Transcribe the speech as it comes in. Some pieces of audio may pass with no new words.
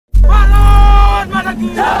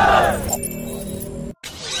India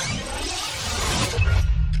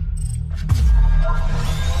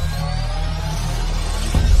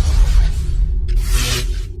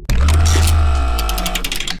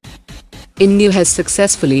has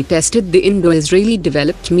successfully tested the Indo-Israeli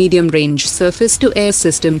developed medium-range surface-to-air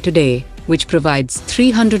system today, which provides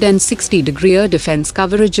 360-degree air defense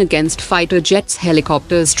coverage against fighter jets,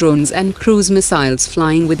 helicopters, drones and cruise missiles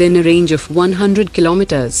flying within a range of 100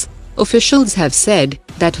 kilometers. Officials have said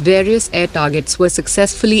that various air targets were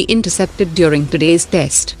successfully intercepted during today's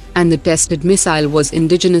test, and the tested missile was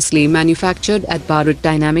indigenously manufactured at Bharat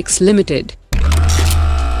Dynamics Limited.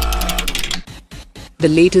 The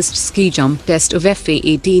latest ski jump test of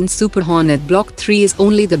FA-18 Super Hornet Block 3 is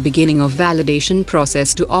only the beginning of validation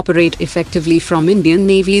process to operate effectively from Indian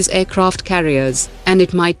Navy's aircraft carriers, and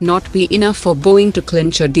it might not be enough for Boeing to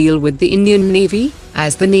clinch a deal with the Indian Navy,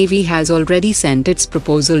 as the Navy has already sent its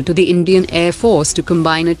proposal to the Indian Air Force to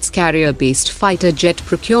combine its carrier-based fighter jet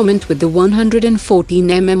procurement with the 114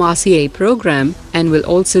 MRCA program, and will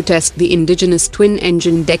also test the indigenous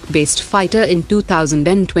twin-engine deck-based fighter in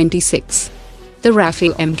 2026. The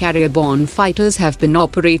Rafale-M carrier-borne fighters have been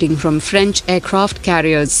operating from French aircraft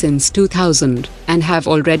carriers since 2000, and have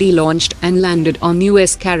already launched and landed on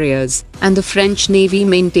US carriers, and the French Navy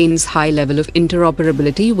maintains high level of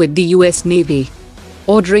interoperability with the US Navy.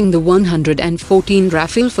 Ordering the 114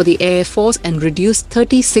 Rafale for the Air Force and reduced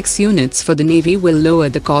 36 units for the Navy will lower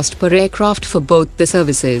the cost per aircraft for both the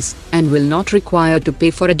services, and will not require to pay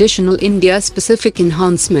for additional India-specific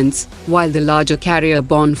enhancements, while the larger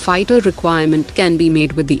carrier-borne fighter requirement can be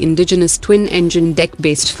made with the indigenous twin-engine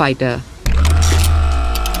deck-based fighter.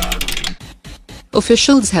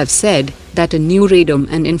 Officials have said that a new radome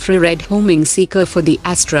and infrared homing seeker for the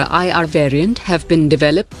Astra-IR variant have been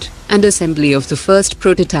developed, and assembly of the first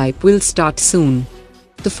prototype will start soon.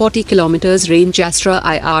 The 40 km range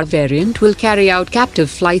Astra-IR variant will carry out captive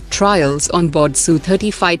flight trials on board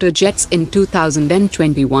Su-30 fighter jets in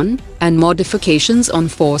 2021, and modifications on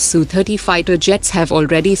 4 Su-30 fighter jets have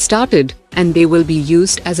already started, and they will be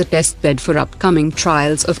used as a testbed for upcoming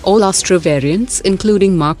trials of all Astra variants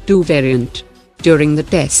including Mark II variant. During the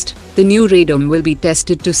test, the new radome will be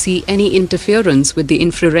tested to see any interference with the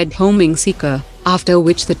infrared homing seeker, after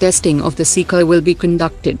which the testing of the seeker will be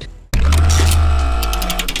conducted.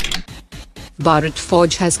 Bharat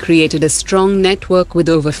Forge has created a strong network with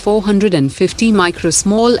over 450 micro,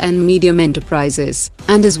 small and medium enterprises,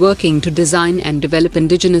 and is working to design and develop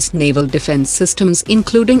indigenous naval defense systems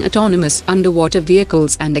including autonomous underwater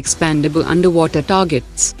vehicles and expandable underwater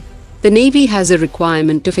targets. The Navy has a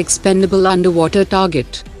requirement of expendable underwater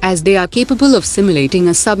target, as they are capable of simulating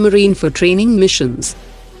a submarine for training missions.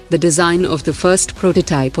 The design of the first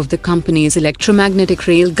prototype of the company's electromagnetic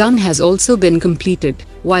railgun has also been completed,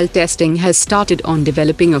 while testing has started on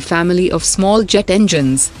developing a family of small jet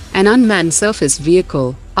engines, an unmanned surface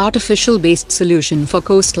vehicle, artificial-based solution for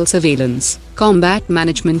coastal surveillance, combat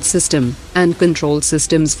management system, and control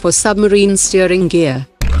systems for submarine steering gear.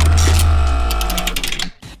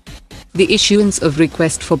 The issuance of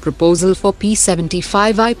request for proposal for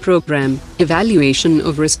P-75I program, evaluation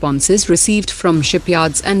of responses received from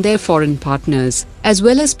shipyards and their foreign partners, as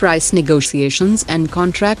well as price negotiations and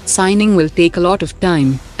contract signing will take a lot of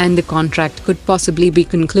time, and the contract could possibly be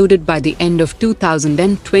concluded by the end of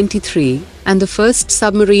 2023, and the first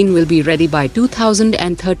submarine will be ready by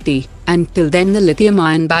 2030. Until then, the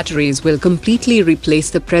lithium-ion batteries will completely replace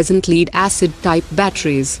the present lead-acid type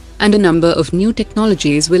batteries, and a number of new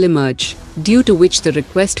technologies will emerge, due to which the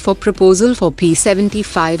request for proposal for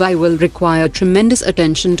P-75I will require tremendous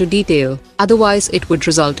attention to detail, otherwise it would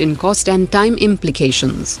result in cost and time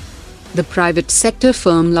implications. The private sector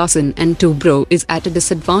firm Larsen & Toubro is at a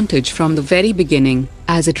disadvantage from the very beginning,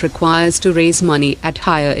 as it requires to raise money at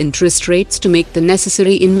higher interest rates to make the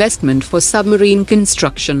necessary investment for submarine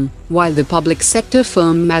construction, while the public sector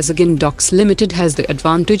firm Mazagon Docks Limited has the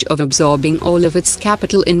advantage of absorbing all of its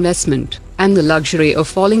capital investment, and the luxury of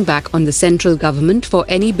falling back on the central government for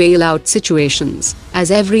any bailout situations,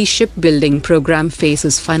 as every shipbuilding program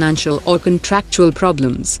faces financial or contractual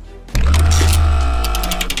problems.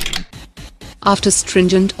 After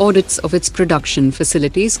stringent audits of its production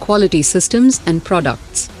facilities, quality systems and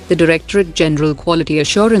products, the Directorate General Quality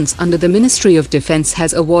Assurance under the Ministry of Defence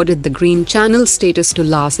has awarded the Green Channel status to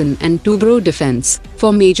Larsen & Toubro Defence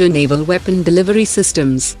for major naval weapon delivery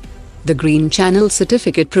systems. The Green Channel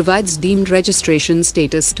certificate provides deemed registration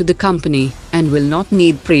status to the company, and will not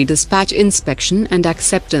need pre-dispatch inspection and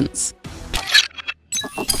acceptance.